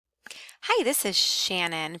Hi, this is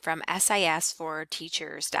Shannon from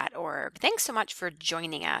SIS4Teachers.org. Thanks so much for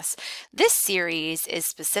joining us. This series is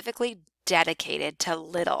specifically dedicated to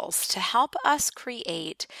littles to help us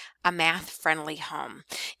create a math-friendly home.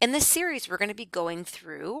 In this series, we're going to be going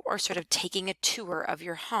through or sort of taking a tour of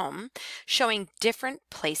your home, showing different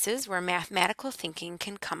places where mathematical thinking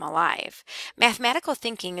can come alive. Mathematical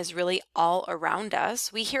thinking is really all around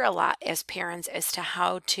us. We hear a lot as parents as to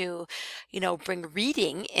how to, bring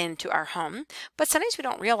reading into our home, but sometimes we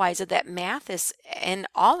don't realize that math is in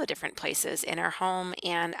all the different places in our home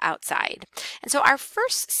and outside. And so our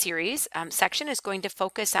first series section is going to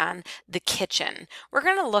focus on the kitchen. We're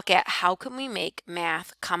going to look at how can we make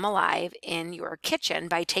math come alive in your kitchen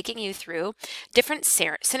by taking you through different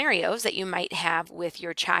scenarios that you might have with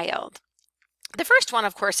your child. The first one,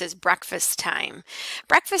 of course, is breakfast time.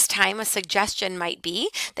 Breakfast time, a suggestion might be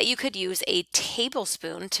that you could use a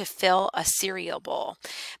tablespoon to fill a cereal bowl.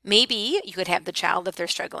 Maybe you could have the child, if they're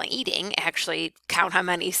struggling eating, actually count how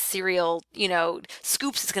many cereal,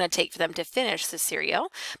 scoops it's going to take for them to finish the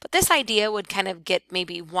cereal. But this idea would kind of get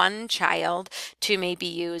maybe one child to maybe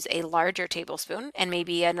use a larger tablespoon and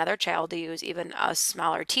maybe another child to use even a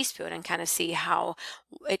smaller teaspoon and kind of see how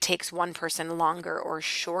it takes one person longer or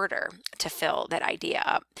shorter to fill that idea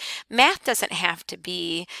up. Math doesn't have to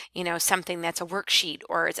be, something that's a worksheet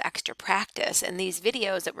or it's extra practice. In these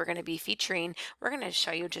videos that we're going to be featuring, we're going to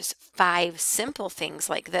show you just 5 simple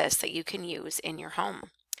things like this that you can use in your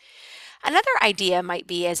home. Another idea might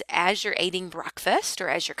be as you're eating breakfast or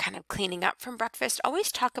as you're kind of cleaning up from breakfast,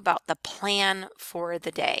 always talk about the plan for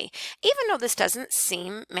the day. Even though this doesn't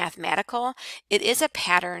seem mathematical, it is a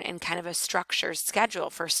pattern and kind of a structured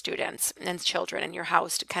schedule for students and children in your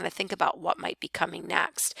house to kind of think about what might be coming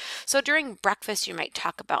next. So during breakfast, you might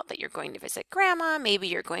talk about that you're going to visit grandma, maybe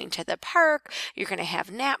you're going to the park, you're going to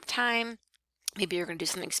have nap time. Maybe you're going to do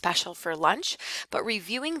something special for lunch, but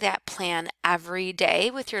reviewing that plan every day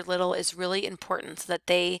with your little is really important so that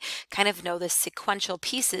they kind of know the sequential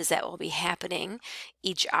pieces that will be happening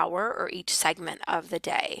each hour or each segment of the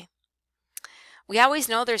day. We always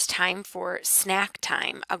know there's time for snack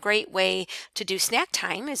time. A great way to do snack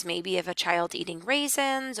time is maybe if a child eating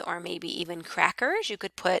raisins or maybe even crackers, you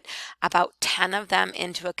could put about 10 of them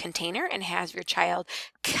into a container and have your child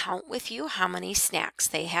count with you how many snacks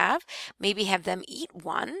they have. Maybe have them eat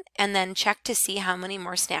one and then check to see how many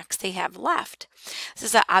more snacks they have left.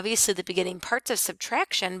 This is obviously the beginning parts of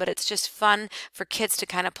subtraction, but it's just fun for kids to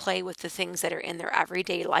kind of play with the things that are in their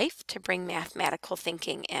everyday life to bring mathematical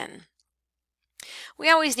thinking in. We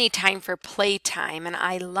always need time for playtime, and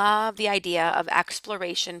I love the idea of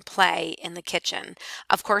exploration play in the kitchen.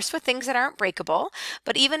 Of course, with things that aren't breakable,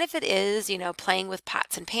 but even if it is, playing with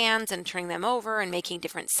pots and pans and turning them over and making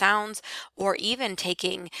different sounds, or even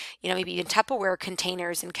taking, maybe even Tupperware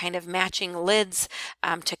containers and kind of matching lids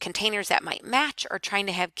to containers that might match, or trying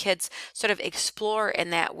to have kids sort of explore in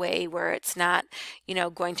that way where it's not,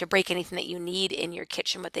 going to break anything that you need in your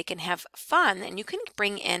kitchen, but they can have fun and you can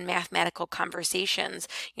bring in mathematical conversations.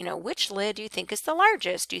 Which lid do you think is the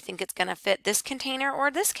largest? Do you think it's going to fit this container or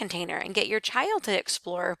this container? And get your child to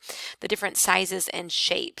explore the different sizes and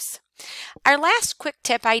shapes. Our last quick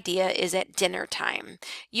tip idea is at dinner time.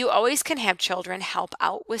 You always can have children help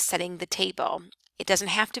out with setting the table. It doesn't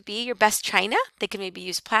have to be your best china. They can maybe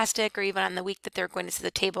use plastic, or even on the week that they're going to sit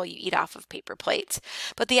at the table, you eat off of paper plates.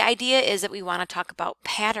 But the idea is that we want to talk about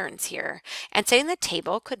patterns here. And setting the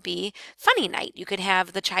table could be funny night. You could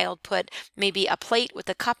have the child put maybe a plate with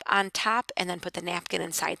a cup on top and then put the napkin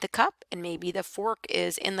inside the cup. And maybe the fork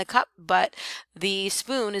is in the cup, but the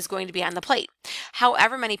spoon is going to be on the plate.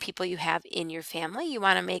 However many people you have in your family, you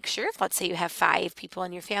want to make sure, if let's say you have 5 people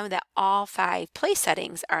in your family, that all 5 place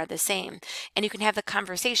settings are the same. And you can have the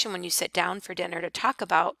conversation when you sit down for dinner to talk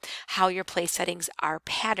about how your place settings are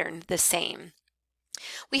patterned the same.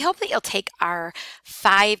 We hope that you'll take our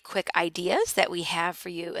 5 quick ideas that we have for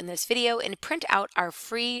you in this video and print out our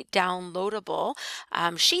free downloadable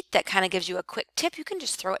sheet that kind of gives you a quick tip. You can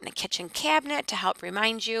just throw it in a kitchen cabinet to help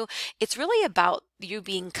remind you. It's really about you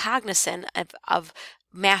being cognizant of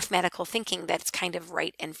mathematical thinking that's kind of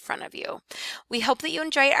right in front of you. We hope that you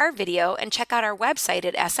enjoy our video and check out our website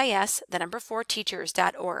at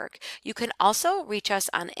SIS4Teachers.org. You can also reach us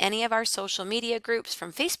on any of our social media groups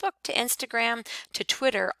from Facebook to Instagram to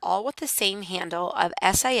Twitter, all with the same handle of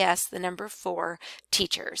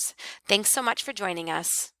SIS4Teachers. Thanks so much for joining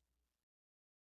us.